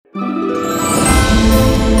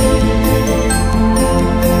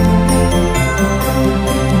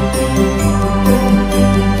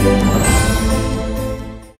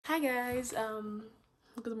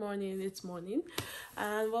it's morning,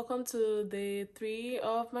 and welcome to day 3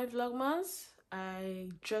 of my Vlogmas. I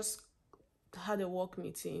just had a work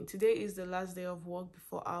meeting. Today is the last day of work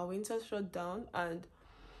before our winter shutdown, and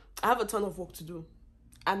I have a ton of work to do.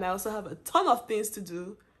 And I also have a ton of things to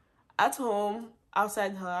do at home,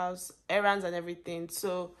 outside the house, errands and everything.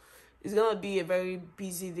 So it's gonna be a very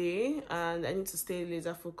busy day, and I need to stay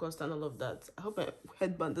laser focused and all of that. I hope my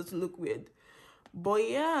headband doesn't look weird. But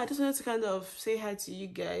yeah, I just wanted to kind of say hi to you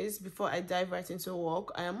guys before I dive right into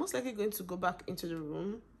work. I am most likely going to go back into the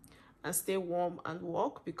room and stay warm and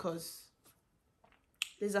work because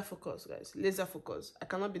laser focus, guys. Laser focus. I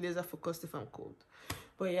cannot be laser focused if I'm cold.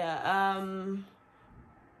 But yeah,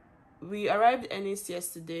 we arrived in Ennis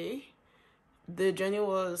yesterday. The journey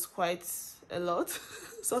was quite a lot,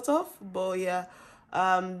 sort of. But yeah,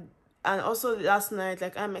 and also last night,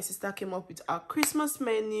 like, I and my sister came up with our Christmas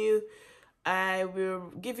menu. I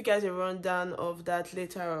will give you guys a rundown of that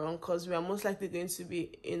later on because we are most likely going to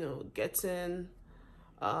be, getting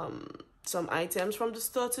some items from the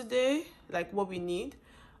store today, like what we need.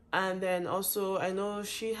 And then also, I know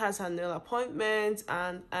she has her nail appointment,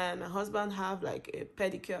 and my husband have like a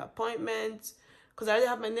pedicure appointment because I already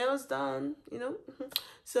have my nails done,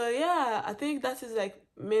 So yeah, I think that is like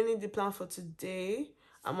mainly the plan for today,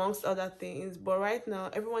 amongst other things. But right now,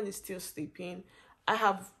 everyone is still sleeping. I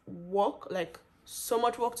have work, like so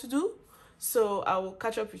much work to do. So I will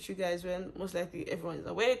catch up with you guys when most likely everyone is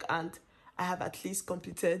awake and I have at least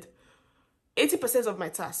completed 80% of my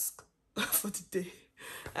task for today.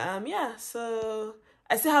 Yeah, so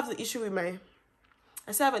I still have an issue with my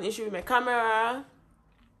camera.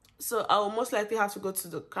 So I will most likely have to go to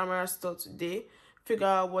the camera store today, figure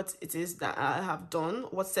out what it is that I have done,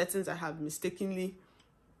 what settings I have mistakenly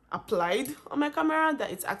applied on my camera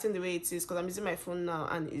that it's acting the way it is, because I'm using my phone now,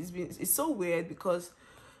 and it's so weird because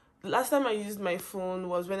the last time I used my phone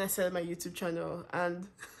was when I started my YouTube channel, and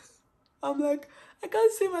I'm like, I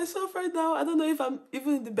can't see myself right now. I don't know if I'm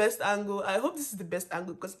even in the best angle. I hope this is the best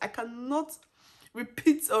angle because I cannot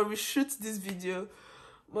repeat or reshoot this video.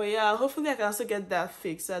 But yeah, hopefully I can also get that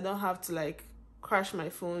fixed so I don't have to like crash my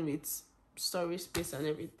phone with storage space and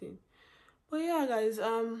everything. But yeah, guys,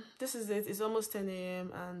 this is it. It's almost 10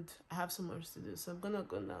 a.m. and I have so much to do, so I'm gonna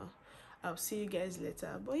go now. I'll see you guys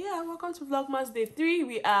later. But yeah, welcome to Vlogmas day 3.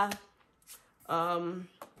 We are how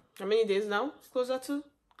many days now closer to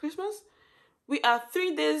Christmas? We are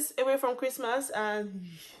 3 days away from Christmas, and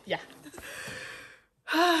yeah.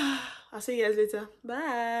 I'll see you guys later.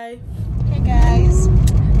 Bye. Hey guys,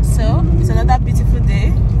 so it's another beautiful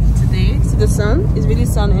day today. See the sun? It's really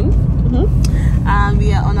sunning. And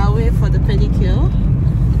we are on our way for the pedicure.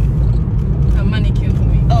 A manicure for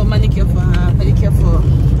me. Oh, manicure for her, pedicure for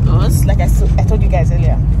us, like I told you guys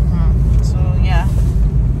earlier. So yeah,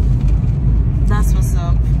 that's what's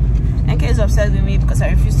up. NK is upset with me because I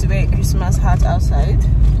refused to wear a Christmas hat outside.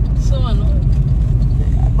 So annoying.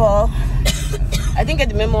 But I didn't get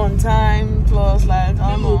the memo on time. Plus, like,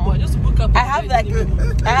 I don't know. Just book up. I have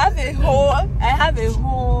a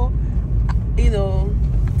whole,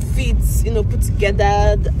 fits, put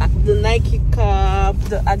together, the Nike cap,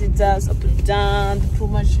 the Adidas up and down, the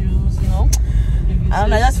Puma shoes,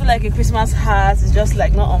 and I just feel like a Christmas hat is just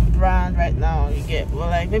like not on brand right now. You get, well,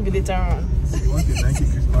 like maybe later on. You want a Nike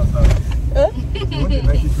Christmas hat? You want a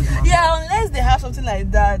Nike Christmas hat? Yeah, unless they have something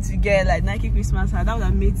like that, you get like Nike Christmas hat. That would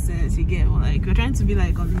have made sense. You get, well, like we're trying to be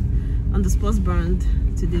like on the sports brand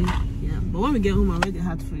today. Yeah, but when we get home, I'll wear the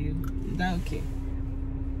hat for you. Is that okay?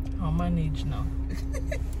 I'll manage now.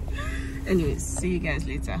 Anyways, see you guys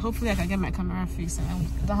later. Hopefully I can get my camera fixed and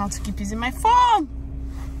I don't have to keep using my phone.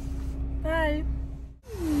 Bye.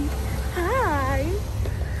 Hi.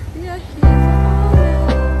 We are here.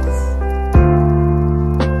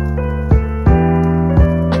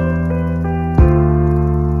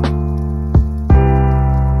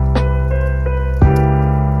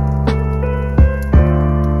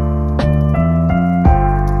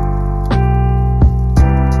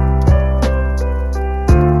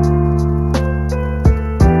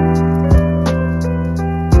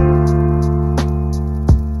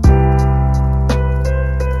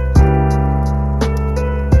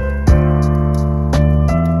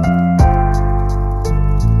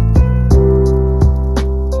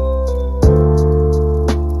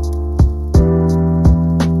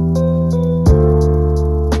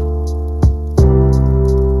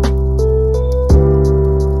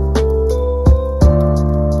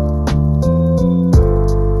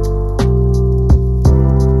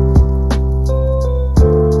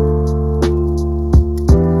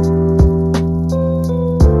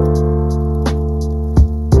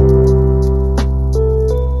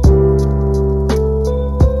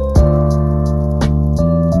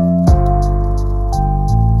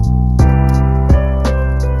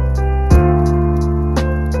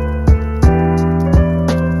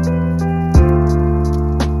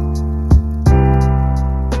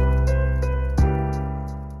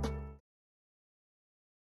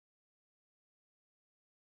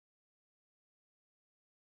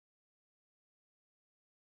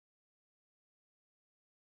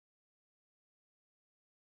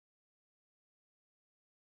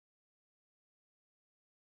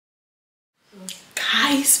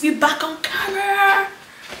 guys, we're back on camera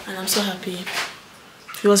and I'm so happy.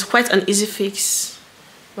 It was quite an easy fix.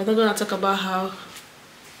 We're not gonna talk about how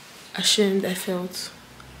ashamed I felt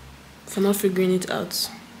for not figuring it out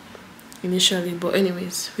initially, but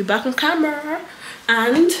anyways, we're back on camera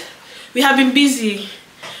and we have been busy.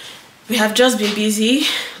 We have just been busy,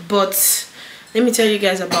 but let me tell you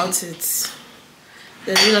guys about it.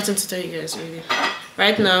 There's really nothing to tell you guys really.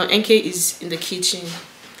 Right now, NK is in the kitchen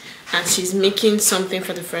and she's making something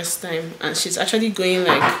for the first time, and she's actually going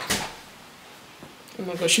like, oh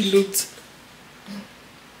my god, she looked,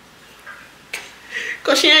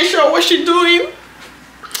 because she ain't sure what she's doing,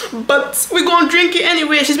 but we're gonna drink it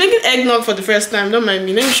anyway. She's making eggnog for the first time, don't mind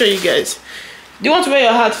me. Let me show you guys. Do you want to wear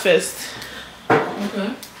your hat first?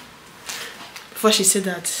 Okay. Before she said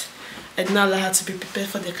that, I did not allow her to be prepared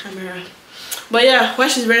for the camera. But yeah, while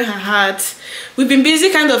she's wearing her hat, we've been busy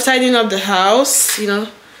kind of tidying up the house, you know,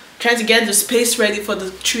 trying to get the space ready for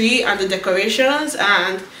the tree and the decorations.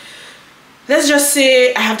 And let's just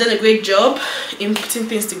say I have done a great job in putting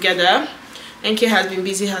things together. NK has been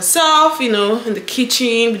busy herself, you know, in the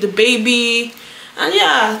kitchen with the baby. And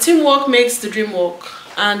yeah, teamwork makes the dream work.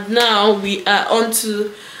 And now we are on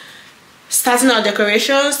to starting our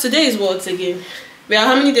decorations. Today is what again? We are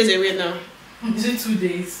how many days away now? Is it 2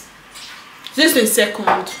 days? This is the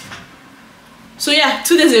 2nd. So yeah,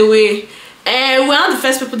 2 days away. And we're not the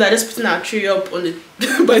first people that are just putting our tree up on the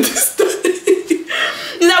by this time.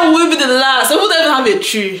 You know, we will be the last. Some people don't even have a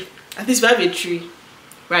tree. At least we have a tree.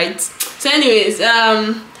 Right? So anyways,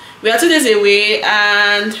 we are 2 days away,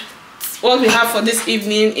 and what we have for this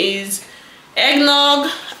evening is eggnog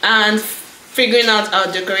and figuring out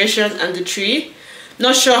our decoration and the tree.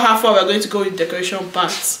 Not sure how far we're going to go with the decoration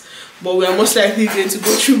parts, but we are most likely going to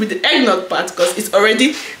go through with the eggnog part because it's already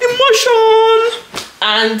in motion.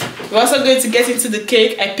 And we're also going to get into the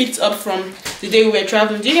cake I picked up from the day we were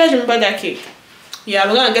traveling. Do you guys remember that cake? Yeah,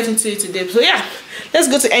 we're gonna get into it today. So yeah, let's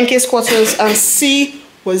go to NK's quarters and see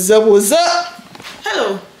what's up, what's up.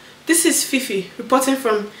 Hello, this is Fifi reporting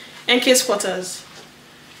from NK's quarters.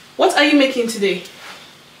 What are you making today?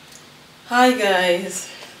 Hi guys.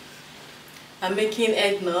 I'm making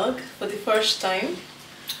eggnog for the first time.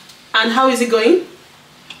 And how is it going?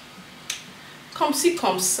 Come see,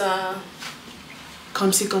 come ça.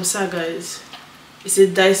 Come see, come ça, guys. It's a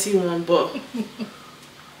dicey one, but you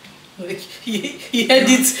heard it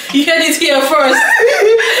here first.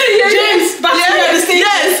 James, back to you at the station.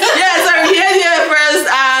 Yes, sorry, you heard it here first,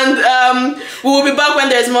 and we will be back when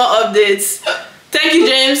there's more updates. Thank you,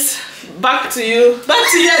 James. Back to you.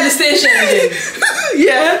 Back to you at the station, James.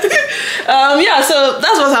 Yeah. Yeah, so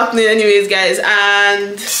that's what's happening anyways, guys,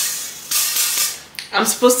 and I'm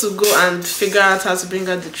supposed to go and figure out how to bring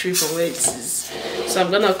out the tree from where it is. So I'm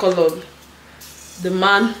gonna call on the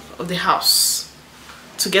man of the house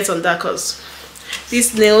to get on that, cause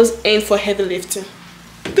these nails ain't for heavy lifting.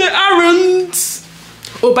 They aren't.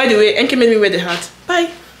 Oh, by the way, NK made me wear the hat. Bye.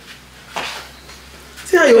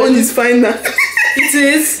 See how your own is fine now. It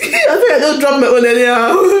is. I think I just dropped my own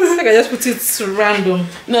anyhow. I think I just put it random.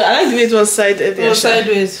 No, I like the way it was side earlier. Oh,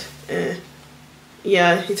 sideways.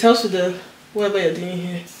 Yeah, it helps with the whatever you're doing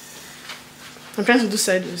here. I'm trying to do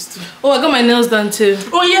sideways too. Oh, I got my nails done too.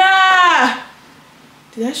 Oh yeah!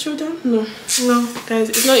 Did I show them? No. No, guys,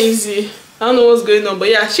 it's not easy. I don't know what's going on, but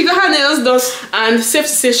yeah, she got her nails done, and safe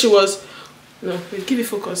to say she was. No, wait, give it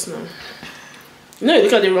focus now. You know, you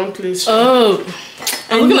look at the wrong place. Oh,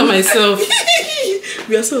 I'm looking at myself.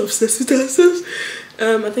 We are so obsessed with ourselves.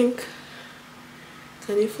 I think.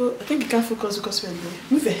 Can you I think you can't focus because we're there.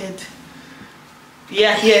 Move your head.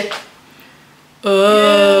 Yeah, here.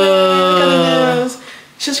 Oh. Yeah,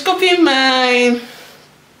 she's copying mine.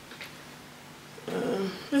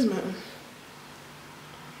 Where's my own?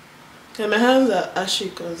 Yeah, my hands are ashy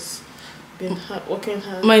because I've been working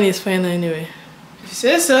hard. Mine is fine anyway. If you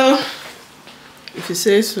say so. If you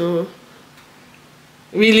say so.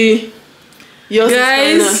 Really? Yours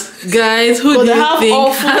guys, who do you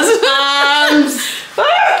think has hands?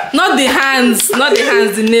 Not the hands,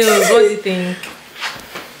 the nails. What do you think?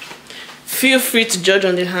 Feel free to judge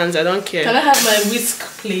on the hands, I don't care. Can I have my whisk,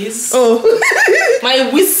 please? Oh. My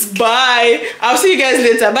whisk. Bye. I'll see you guys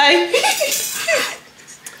later. Bye.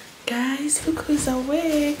 Guys, look who's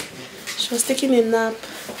awake. She was taking a nap.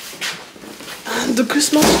 And the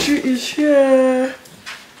Christmas tree is here.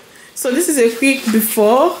 So this is a quick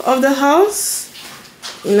before of the house.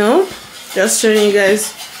 You know, just showing you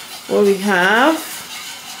guys what we have.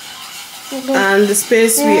 And the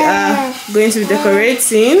space we are going to be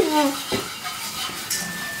decorating.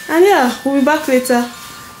 And yeah, we'll be back later.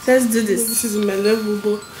 Let's do this. This is my level,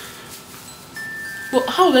 but But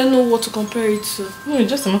how do I know what to compare it to? No, it's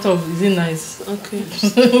just a matter of is it nice? Okay.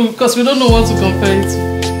 Because we don't know what to compare it to.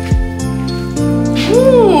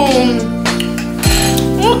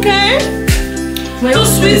 Okay. Too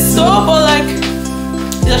sweet so, but like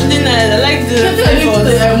it's actually nice. I like the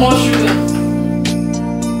flavors. More sugar.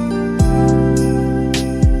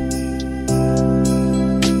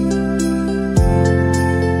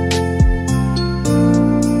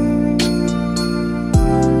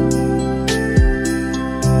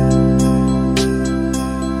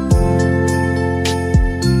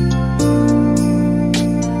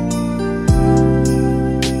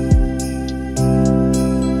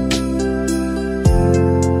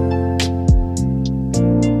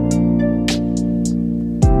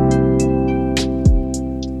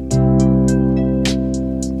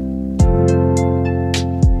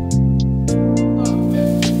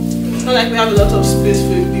 Like we have a lot of space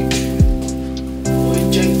for a big tree or a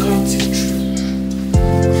gigantic tree.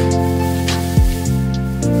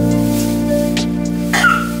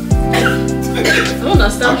 I don't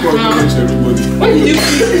understand now. What did you put?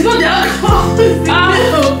 It's not the alcohol. It's the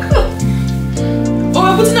milk. Oh,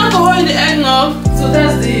 we're putting alcohol in the eggnog. So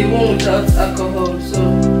that's the one without alcohol. So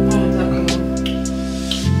one with alcohol.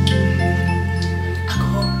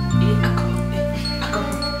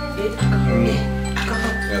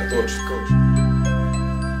 Yeah, touch.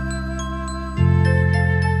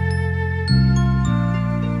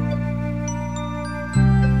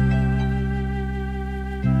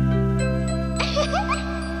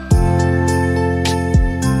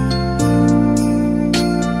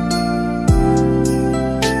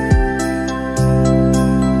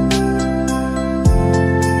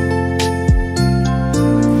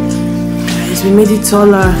 We made it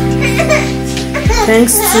taller.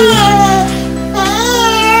 Thanks to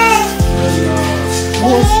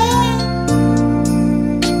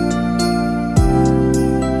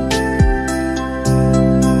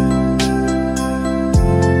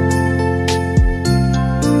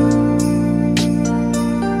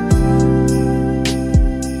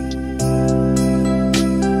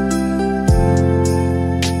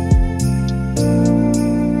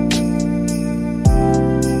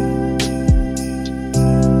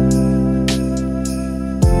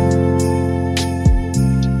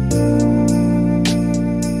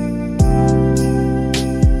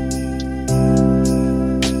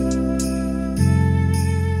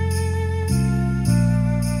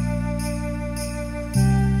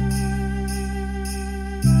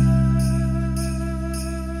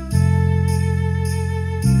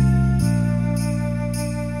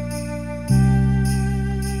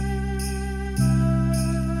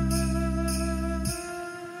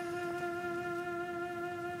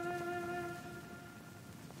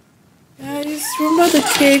remember the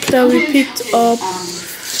cake that we picked up.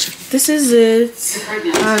 This is it,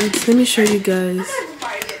 and let me show you guys.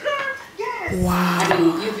 Wow,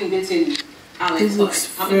 this looks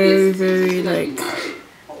very, very like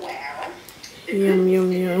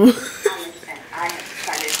yum.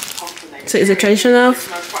 So it's a traditional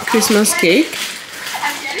Christmas cake,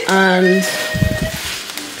 and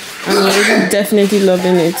I'm definitely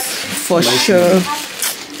loving it for sure.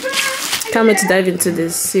 Can't wait to dive into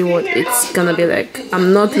this, see what it's gonna be like.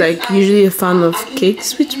 I'm not like usually a fan of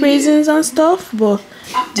cakes with raisins and stuff, but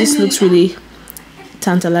this looks really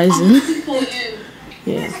tantalizing.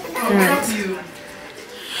 Yeah. Alright.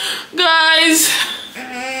 Guys,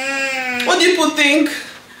 what do you think?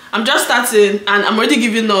 I'm just starting and I'm already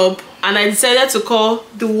giving up, and I decided to call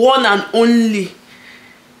the one and only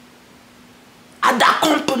at that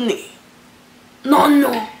company.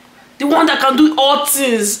 No. The one that can do all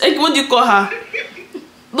things. Like, what do you call her?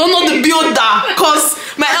 Don't know the builder. Cause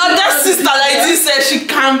my elder sister like this said she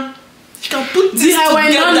can put this DIY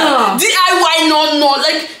together. DIY no.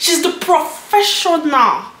 Like, she's the professional.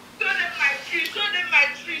 Show them my tree.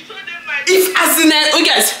 If as in oh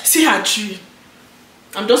guys, see her tree.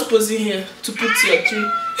 I'm just posing here to put your tree.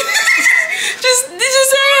 Did you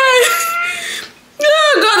say it?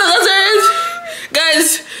 Oh God, that's it.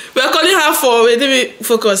 Guys, we are calling her for, wait, let me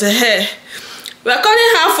focus, hair. We are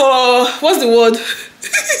calling her for, what's the word?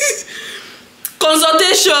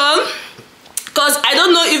 Consultation. Because I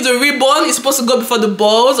don't know if the ribbon is supposed to go before the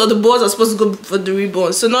balls or the balls are supposed to go before the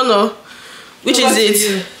ribbon. So no. Which is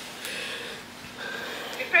it?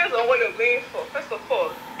 Depends on what you're going for. First of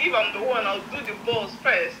all, if I'm the one, I'll do the balls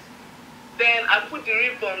first. Then I put the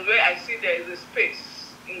ribbon where I see there is a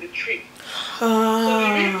space in the tree. So the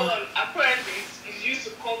ribbon apparently is used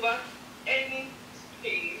to cover any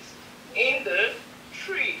space in the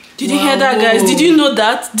tree. Did you hear that, guys? Did you know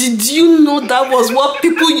that? Did you know that was what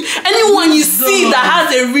people... Anyone you see that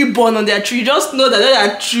has a ribbon on their tree, just know that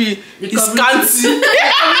their tree is scanty. Just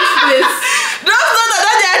know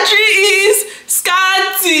that their tree is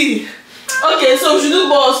scanty. Okay, so we should do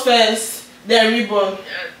balls first, then ribbon.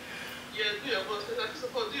 Yeah, do your balls. First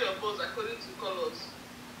of all, do your balls according to colors.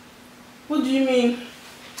 What do you mean?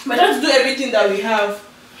 But I have to do everything that we have.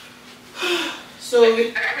 So,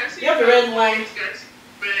 I can see you have a red wine.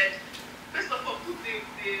 Red. First of all, put the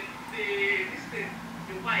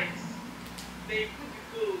white. Then you put the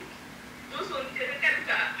gold. Those ones, you can look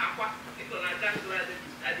at aqua. It's on a dark color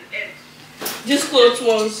at the edge. These clothes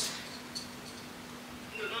ones.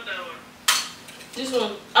 No, not that one. This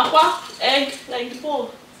one. Aqua, egg, like the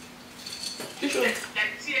ball. Which one?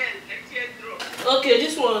 Like tear drop. Okay,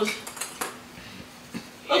 this one.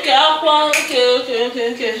 Okay, aqua.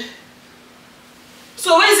 Okay. So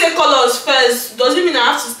when you say colors first, does it mean I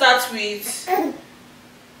have to start with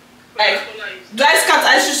like do I scatter?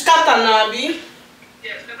 I should scatter now, Abi?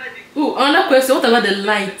 Yes, scatter the Ooh, another question, what about the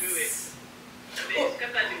lights? then you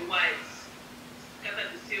scatter the white, scatter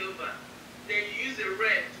the silver. Then you use the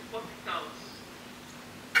red to pop it out.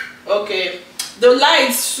 Okay. The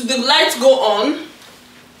lights go on.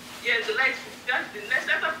 Yeah, the lights, that's the next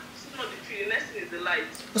after seeing on the tree, the next thing is the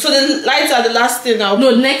lights. So the lights are the last thing now.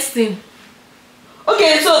 No, next thing.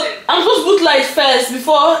 Okay, so I'm supposed to put light first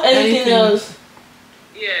before anything else.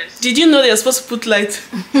 Yes. Did you know they're supposed to put light?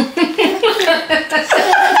 Bella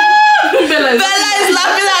is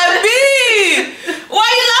laughing at me. Why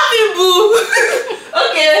are you laughing, boo?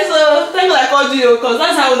 Okay, so thank God I called you because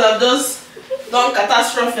that's how I would have just done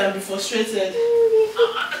catastrophe and be frustrated.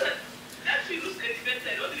 That tree looks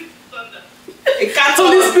elevated. What did you put under? A cat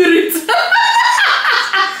Holy Spirit.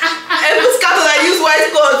 And who's cat that use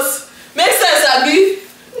white coats? Makes sense, Abi.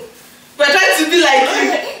 We're trying to be like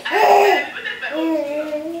you. I elevated my own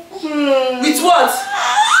tree. With what?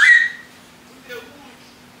 The wood.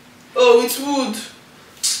 Oh, with wood.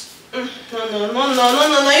 No.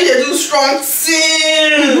 I need to do strong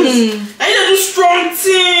things. I need to do strong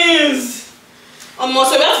things. So we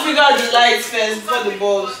have to figure out the lights first before the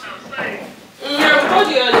balls. Sorry. I called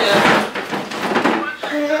you earlier.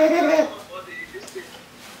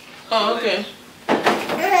 Oh, okay.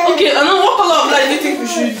 Okay, and then what color of light do you think we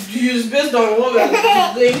should use based on what we're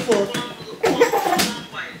going for?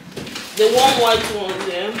 The warm white ones,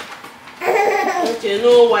 yeah? Okay,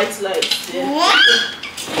 no white lights, yeah?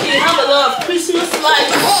 Okay, have a lot of Christmas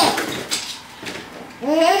lights.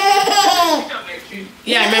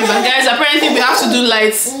 Yeah, remember, guys, apparently we have to do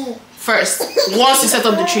lights first, once you set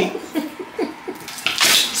up the tree.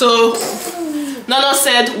 So, Nana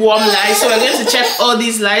said warm lights, so we're going to check all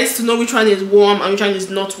these lights to know which one is warm and which one is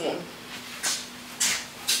not warm.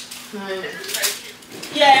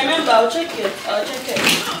 Yeah, I remember, I'll check it. I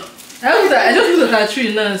just look at her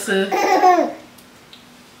tree now, so.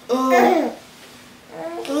 Oh.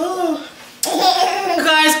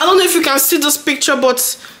 Guys, I don't know if you can see this picture, but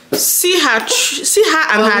see her and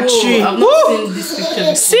her tree. I've not seen this picture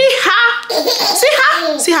before.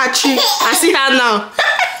 See her tree. I see her now.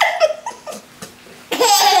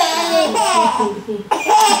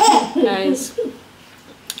 Guys,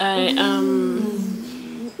 I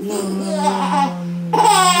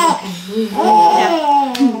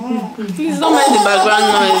please don't mind the background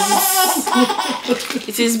noise.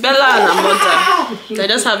 It is Bella and her mother. They're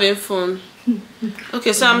just having fun.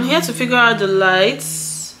 Okay, so I'm here to figure out the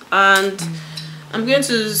lights, and I'm going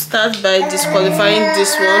to start by disqualifying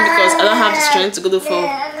this one because I don't have the strength to go for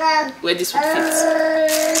where this would fit.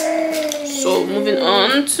 So moving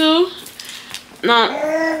on to now.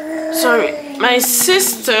 Sorry, my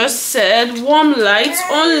sister said warm lights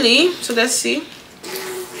only. So let's see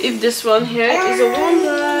if this one here is a warm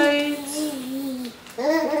light.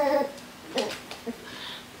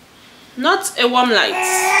 Not a warm light.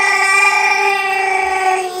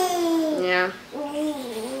 Yeah.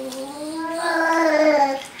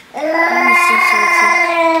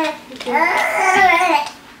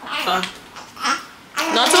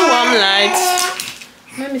 Not a warm light.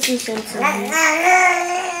 Let me see something.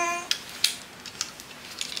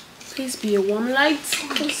 Please be a warm light.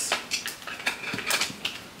 Please.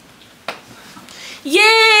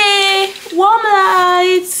 Yay! Warm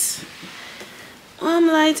lights. Warm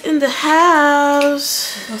light in the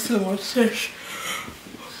house. That's so much fish.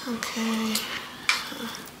 Okay.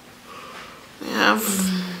 We have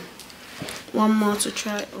one more to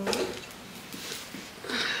try. Oh.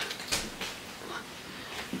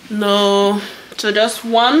 No. So just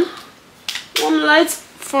one light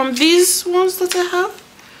from these ones that I have.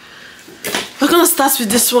 We're gonna start with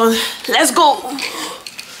this one. Let's go.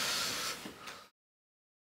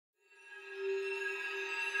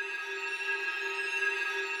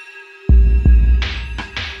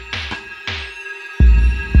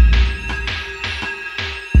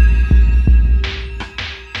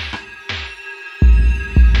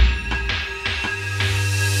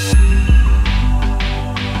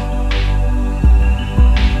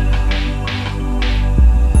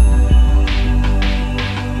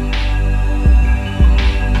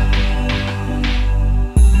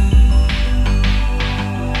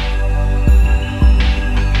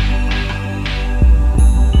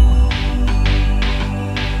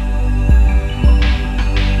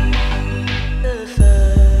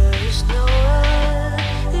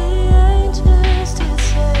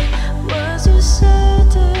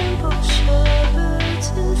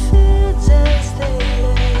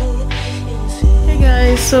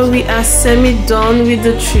 so we are semi-done with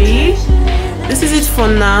the tree. This is it for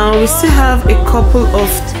now. We still have a couple of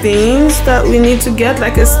things that we need to get,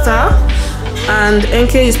 like a star, and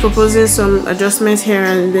NK is proposing some adjustments here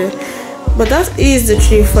and there, but that is the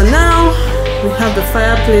tree for now. We have the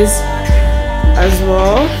fireplace as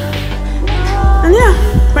well, and yeah,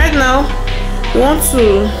 right now we want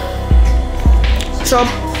to chop.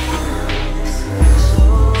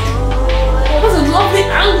 Oh, that's a lovely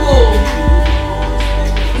angle.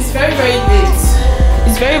 It's very late.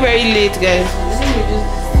 It's very late, guys.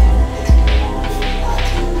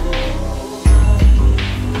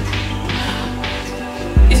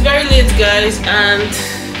 It's very late, guys, and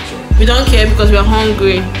we don't care because we are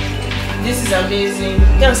hungry. This is amazing.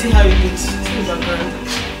 You can see how it looks. See the background.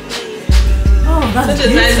 Oh, that's such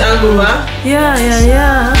a nice angle, huh? Yeah.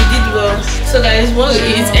 You did well. So guys, what we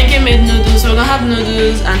eat, NK made noodles, so we're gonna have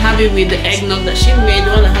noodles and have it with the eggnog that she made,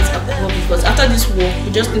 the one that has alcohol, because after this walk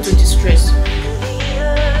we just need to distress.